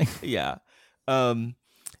whole thing. Yeah.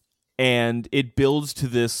 And it builds to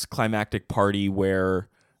this climactic party where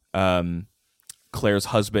Claire's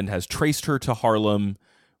husband has traced her to Harlem,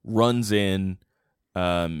 runs in,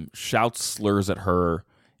 shouts slurs at her,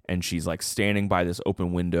 and she's like standing by this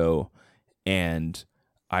open window, and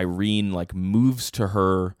Irene like moves to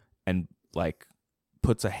her and like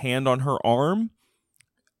puts a hand on her arm,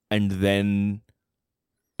 and then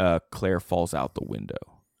Claire falls out the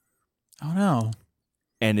window. Oh no.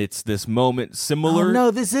 And it's this moment similar. Oh,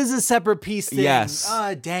 no, this is a separate piece thing. Yes.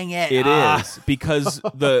 Oh, dang it. It is, because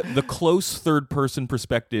the close third person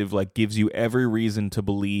perspective like gives you every reason to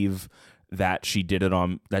believe that she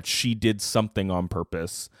did something on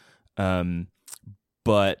purpose.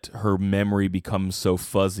 But her memory becomes so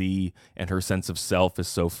fuzzy and her sense of self is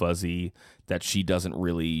so fuzzy that she doesn't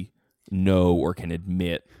really know or can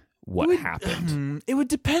admit what happened. It would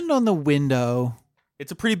depend on the window.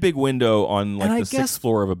 It's a pretty big window on like the sixth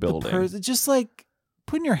floor of a building. Just like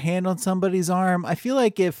putting your hand on somebody's arm. I feel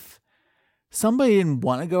like if somebody didn't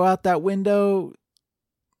want to go out that window,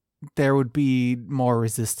 there would be more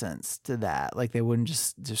resistance to that. Like they wouldn't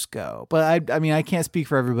just go. But I mean, I can't speak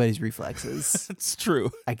for everybody's reflexes. That's true.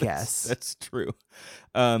 I guess. That's true.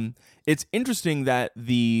 It's interesting that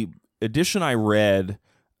the edition I read,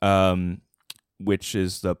 which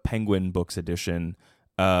is the Penguin Books edition,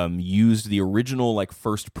 used the original like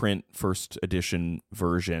first edition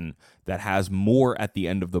version that has more at the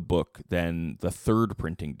end of the book than the third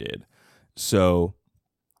printing did. So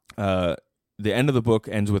the end of the book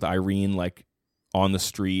ends with Irene like on the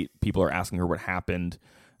street. People are asking her what happened,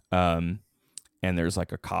 and there's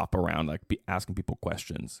like a cop around like asking people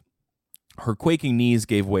questions. Her quaking knees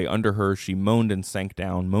gave way under her. She moaned and sank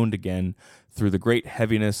down, moaned again. Through the great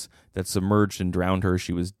heaviness that submerged and drowned her,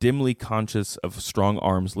 she was dimly conscious of strong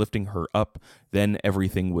arms lifting her up. Then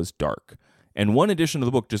everything was dark. And one edition of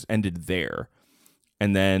the book just ended there.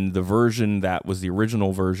 And then the version that was the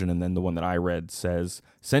original version, and then the one that I read, says,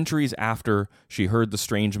 centuries after, she heard the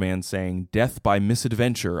strange man saying, death by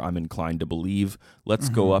misadventure, I'm inclined to believe. Let's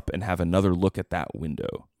go up and have another look at that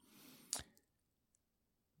window.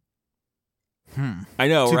 I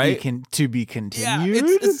know, right? To be continued.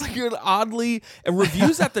 Yeah, it's like an oddly... And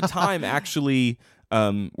reviews at the time actually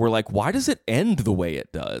were like, why does it end the way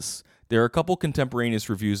it does? There are a couple contemporaneous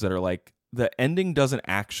reviews that are like, the ending doesn't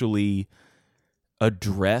actually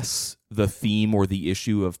address the theme or the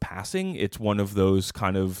issue of passing. It's one of those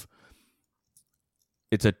kind of...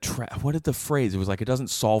 It's a... what is the phrase? It was like, it doesn't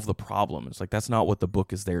solve the problem. It's like, that's not what the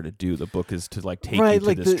book is there to do. The book is to like take you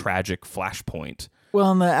to this tragic flashpoint. Well,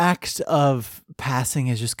 and the act of passing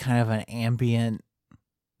is just kind of an ambient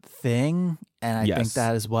thing. And I think Yes.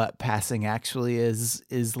 that is what passing actually is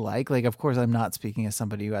like. Like, of course, I'm not speaking as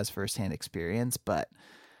somebody who has firsthand experience, but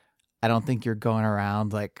I don't think you're going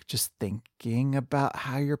around like just thinking about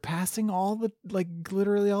how you're passing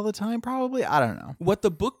literally all the time. Probably. I don't know. What the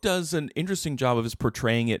book does an interesting job of is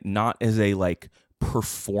portraying it not as a like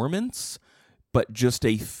performance, but just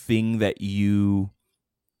a thing that you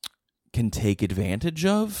can take advantage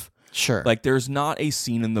of. Sure. Like there's not a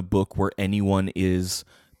scene in the book where anyone is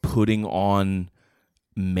putting on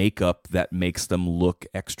makeup that makes them look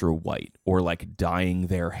extra white or like dyeing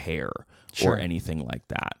their hair Sure. or anything like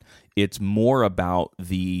that. It's more about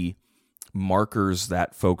the markers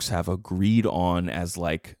that folks have agreed on as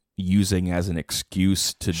like using as an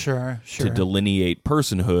excuse to to delineate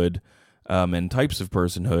personhood and types of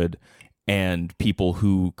personhood, and people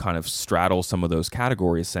who kind of straddle some of those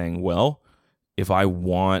categories saying, well, if I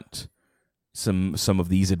want some of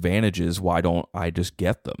these advantages, why don't I just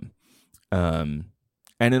get them? And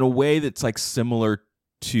in a way that's like similar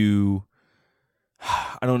to,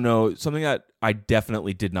 I don't know, something that I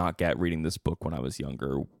definitely did not get reading this book when I was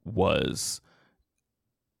younger was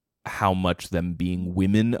how much them being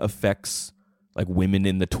women affects, like women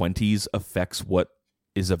in the 20s affects what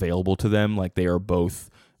is available to them. Like they are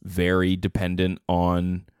both very dependent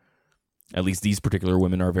on, at least these particular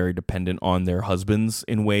women are very dependent on their husbands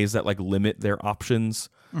in ways that like limit their options.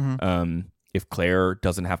 Mm-hmm. If Claire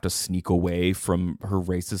doesn't have to sneak away from her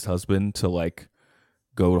racist husband to like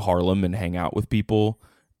go to Harlem and hang out with people,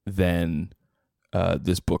 then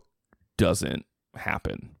this book doesn't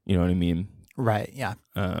happen. You know what I mean? Right. Yeah.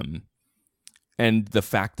 And the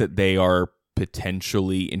fact that they are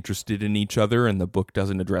potentially interested in each other, and the book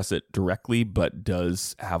doesn't address it directly, but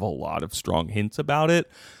does have a lot of strong hints about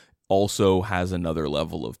it, also has another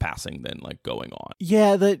level of passing than like going on.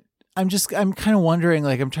 Yeah. I'm kind of wondering,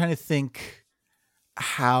 like, I'm trying to think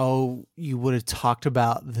how you would have talked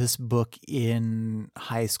about this book in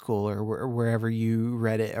high school or wherever you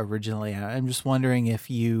read it originally. I'm just wondering if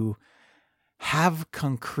you have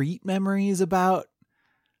concrete memories about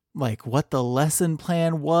like what the lesson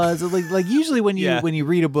plan was. Like usually when you when you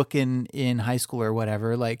read a book in high school or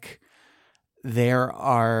whatever, like there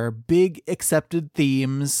are big accepted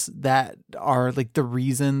themes that are like the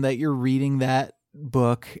reason that you're reading that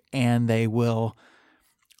book, and they will,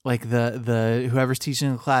 like the whoever's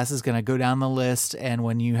teaching the class is going to go down the list, and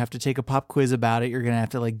when you have to take a pop quiz about it, you're going to have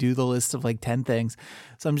to like do the list of like 10 things.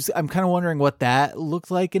 So I'm kind of wondering what that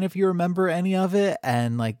looked like, and if you remember any of it,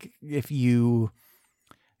 and like if you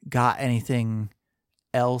got anything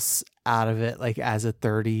else out of it, like as a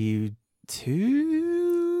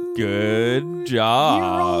 32 Good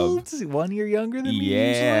job. 1 year younger than me.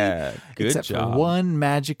 Yeah, usually, good except job. for one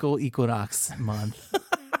magical equinox month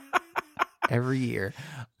every year.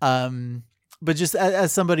 But just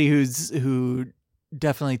as somebody who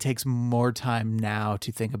definitely takes more time now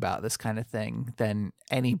to think about this kind of thing than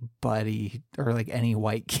anybody, or like any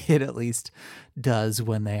white kid at least, does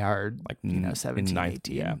when they are like 17,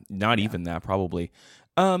 18. Yeah, not even that probably.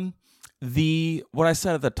 What I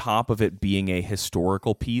said at the top of it being a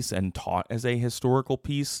historical piece and taught as a historical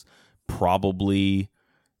piece probably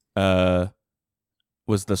was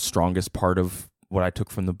the strongest part of what I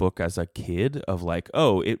took from the book as a kid, of like,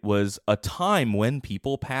 oh, it was a time when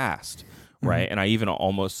people passed, right? And I even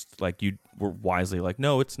almost, like, you were wisely like,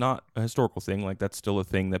 no, it's not a historical thing. Like, that's still a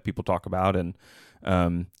thing that people talk about, and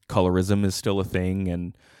colorism is still a thing.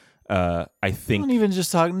 And I think... Not even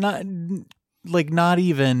just talking... Not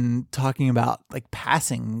even talking about like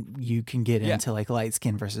passing, you can get into like light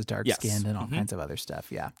skin versus dark skinned and all kinds of other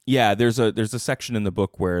stuff. Yeah. There's a section in the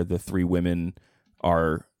book where the three women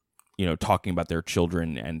are, talking about their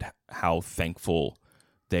children and how thankful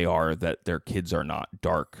they are that their kids are not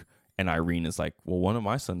dark. And Irene is like, well, one of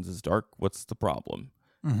my sons is dark. What's the problem?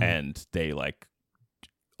 And they like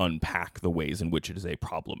unpack the ways in which it is a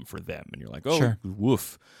problem for them. And you're like, oh, sure.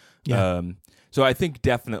 Woof. Yeah. So I think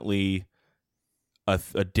definitely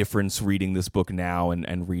a difference reading this book now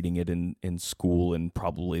and reading it in school and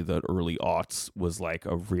probably the early aughts was like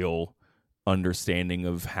a real understanding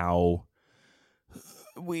of how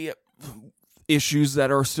issues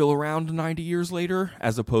that are still around 90 years later,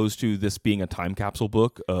 as opposed to this being a time capsule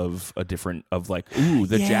book of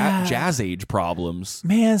jazz age problems.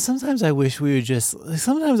 Man, sometimes I wish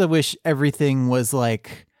everything was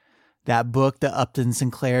like that book that Upton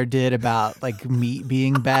Sinclair did about like meat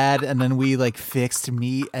being bad, and then we like fixed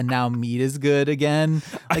meat and now meat is good again.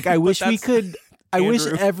 Like I wish we could. I wish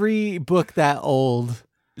every book that old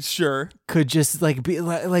could just like be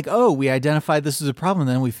like, oh, we identified this as a problem,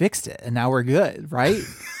 and then we fixed it, and now we're good, right?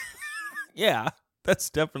 Yeah. That's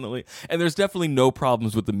definitely, and there's definitely no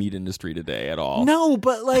problems with the meat industry today at all. No,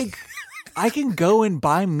 but like, I can go and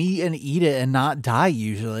buy meat and eat it and not die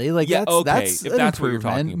usually. Like, Yeah, that's if an that's what you're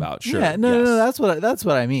talking improvement. about, sure. Yeah, no, yes. that's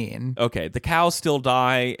what I mean. Okay, the cows still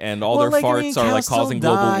die, and all Well, their like, I farts mean, are like cows still causing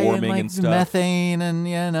global die warming like, and stuff. methane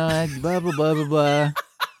and blah blah blah blah blah.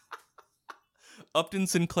 Upton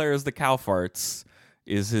Sinclair's The Cow Farts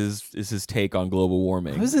is his take on global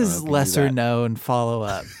warming. What was his lesser known follow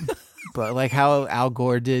up? But like how Al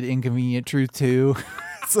Gore did Inconvenient Truth 2.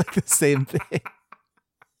 It's like the same thing.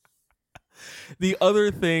 The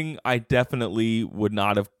other thing I definitely would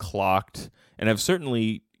not have clocked, and I've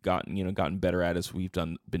certainly gotten better at as we've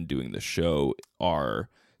been doing the show, are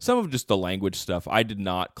some of just the language stuff. I did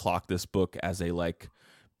not clock this book as a like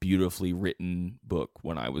beautifully written book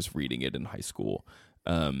when I was reading it in high school.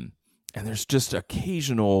 And there's just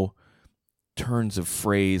occasional turns of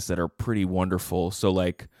phrase that are pretty wonderful. So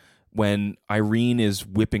like when Irene is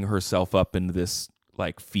whipping herself up into this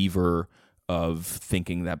like fever of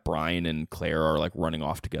thinking that Brian and Claire are like running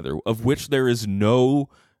off together, of which there is no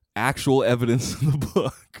actual evidence in the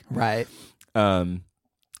book. Right.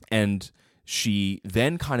 And she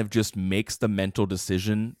then kind of just makes the mental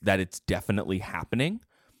decision that it's definitely happening.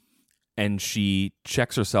 And she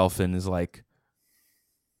checks herself and is like,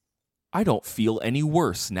 I don't feel any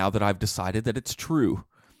worse now that I've decided that it's true.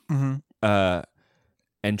 Mm-hmm.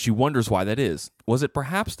 And she wonders why that is. Was it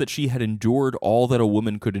perhaps that she had endured all that a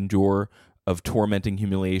woman could endure of tormenting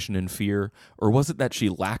humiliation and fear? Or was it that she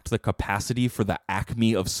lacked the capacity for the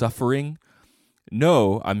acme of suffering?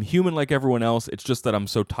 No, I'm human like everyone else. It's just that I'm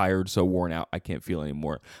so tired, so worn out, I can't feel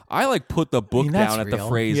anymore. I like put the book down at the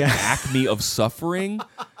phrase acme of suffering.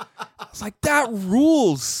 I was like, that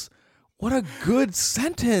rules. What a good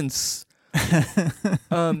sentence.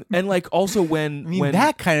 And like also when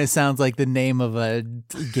that kind of sounds like the name of a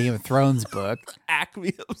Game of Thrones book.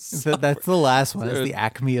 Acme of suffering. That's the last one. It's the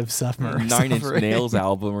Acme of Suffering. 9 Inch Nails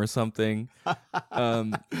album or something.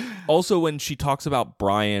 Also when she talks about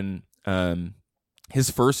Brian,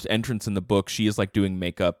 his first entrance in the book, she is like doing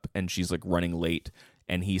makeup and she's like running late,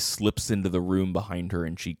 and he slips into the room behind her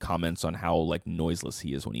and she comments on how like noiseless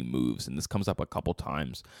he is when he moves. And this comes up a couple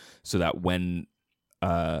times, so that when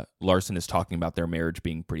Larsen is talking about their marriage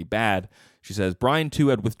being pretty bad, she says, Brian too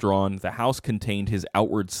had withdrawn. The house contained his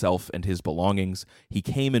outward self and his belongings. He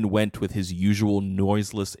came and went with his usual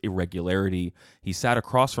noiseless irregularity. He sat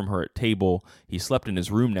across from her at table. He slept in his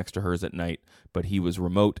room next to hers at night, but he was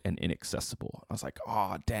remote and inaccessible. I was like,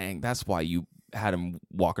 oh, dang, that's why you had him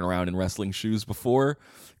walking around in wrestling shoes before,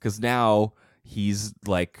 because now he's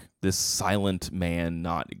like this silent man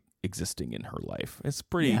not existing in her life. It's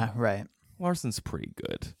pretty... Yeah, right. Larsen's pretty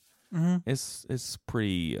good. Mm-hmm. It's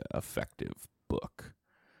pretty effective book.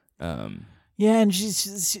 Yeah, and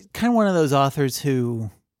she's kind of one of those authors who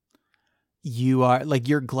you are like,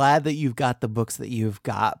 you're glad that you've got the books that you've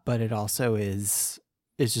got, but it also is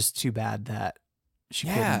just too bad that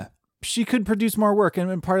she could produce more work,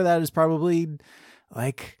 and part of that is probably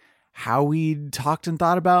like how we talked and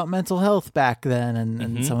thought about mental health back then,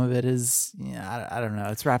 and some of it is, I don't know,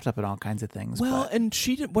 it's wrapped up in all kinds of things. Well, but. and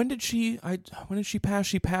when did she pass?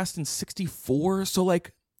 She passed in 1964, so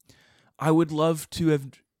like I would love to have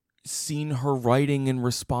seen her writing in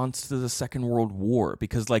response to the Second World War,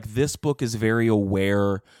 because like this book is very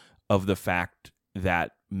aware of the fact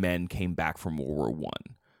that men came back from World War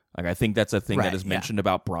One. Like I think that's a thing that is mentioned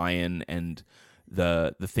about Brian and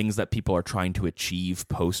the things that people are trying to achieve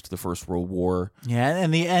post the First World War. Yeah,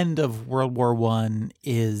 and the end of World War One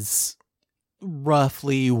is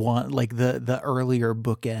roughly the earlier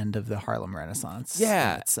bookend of the Harlem Renaissance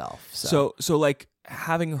itself. So like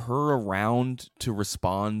having her around to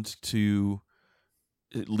respond to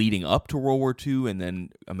leading up to World War II and then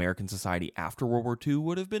American society after World War II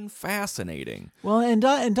would have been fascinating. Well, and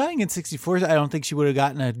dying in 1964, I don't think she would have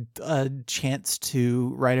gotten a chance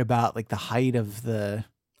to write about like the height of the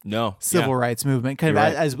civil rights movement, kind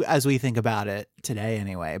of as we think about it today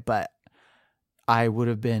anyway. But I would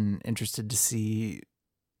have been interested to see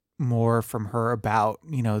more from her about,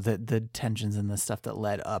 the tensions and the stuff that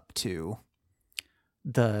led up to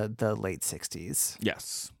the late 60s.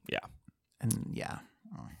 Yes. Yeah. And yeah.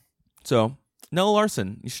 So, Nella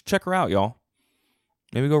Larsen, you should check her out, y'all.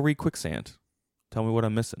 Maybe go read Quicksand. Tell me what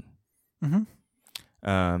I'm missing.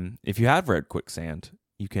 Mm-hmm. If you have read Quicksand,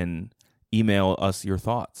 you can email us your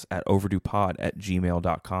thoughts at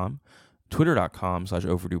overduepod@gmail.com.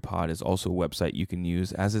 Twitter.com/overduepod is also a website you can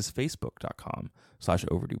use, as is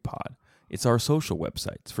Facebook.com/overduepod. It's our social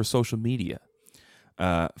websites for social media.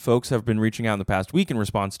 Folks have been reaching out in the past week in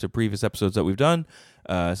response to previous episodes that we've done.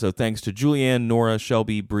 So thanks to Julianne, Nora,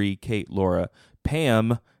 Shelby, Bree, Kate, Laura,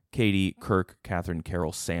 Pam, Katie, Kirk, Catherine,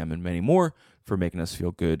 Carol, Sam, and many more for making us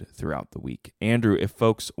feel good throughout the week. Andrew, if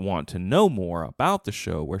folks want to know more about the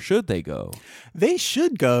show, where should they go? They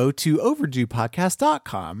should go to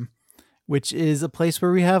overduepodcast.com, which is a place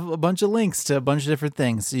where we have a bunch of links to a bunch of different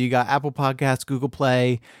things. So you got Apple Podcasts, Google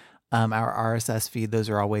Play, our RSS feed. Those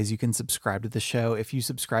are all ways you can subscribe to the show. If you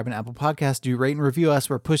subscribe in Apple Podcasts, do rate and review us.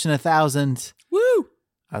 We're pushing 1,000. Woo!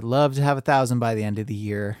 I'd love to have 1,000 by the end of the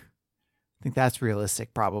year. I think that's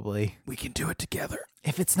realistic, probably. We can do it together.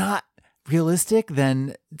 If it's not realistic,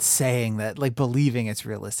 then saying that, like believing it's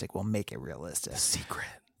realistic, will make it realistic. The secret.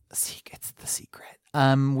 It's the secret.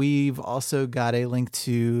 We've also got a link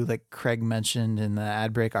to, like Craig mentioned in the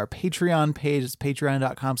ad break, our Patreon page. It's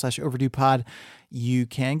patreon.com/overduepod. You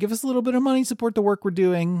can give us a little bit of money, support the work we're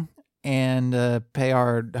doing, and pay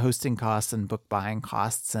our hosting costs and book buying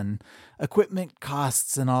costs and equipment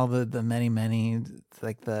costs and all the many,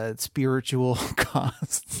 like the spiritual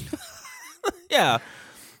costs. Yeah.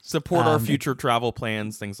 Support our future travel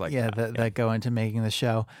plans, things like that. That go into making the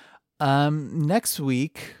show. Next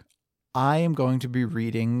week, I am going to be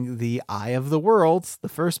reading The Eye of the World, the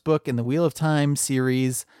first book in the Wheel of Time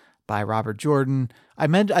series by Robert Jordan.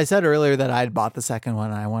 I said earlier that I'd bought the second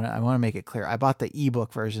one, and I want to make it clear. I bought the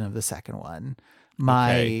ebook version of the second one.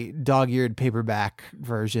 My dog-eared paperback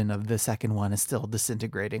version of the second one is still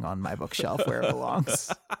disintegrating on my bookshelf where it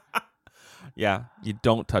belongs. Yeah, you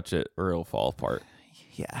don't touch it or it'll fall apart.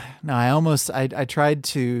 Yeah. No, I tried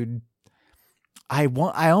to. I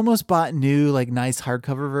almost bought new, like, nice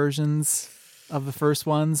hardcover versions of the first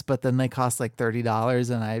ones, but then they cost like $30,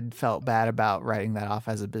 and I felt bad about writing that off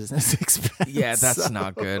as a business expense. Yeah, that's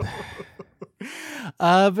not good.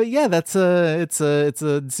 But yeah, it's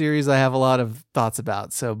a series I have a lot of thoughts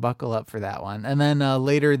about, so buckle up for that one. And then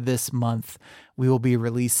later this month, we will be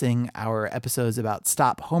releasing our episodes about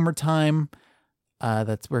Stop Homer Time.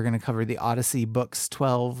 We're going to cover the Odyssey books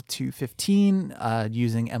 12 to 15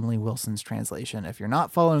 using Emily Wilson's translation. If you're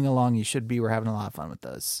not following along, you should be. We're having a lot of fun with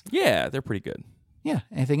those. Yeah, they're pretty good. Yeah.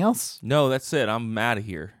 Anything else? No, that's it. I'm out of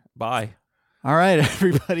here. Bye. All right,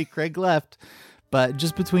 everybody. Craig left. But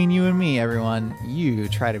just between you and me, everyone, you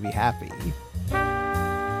try to be happy.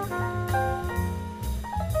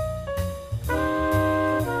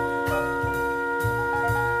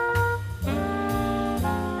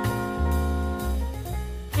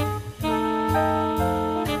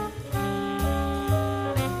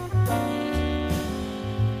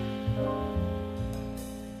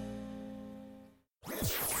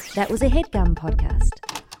 That was a HeadGum podcast.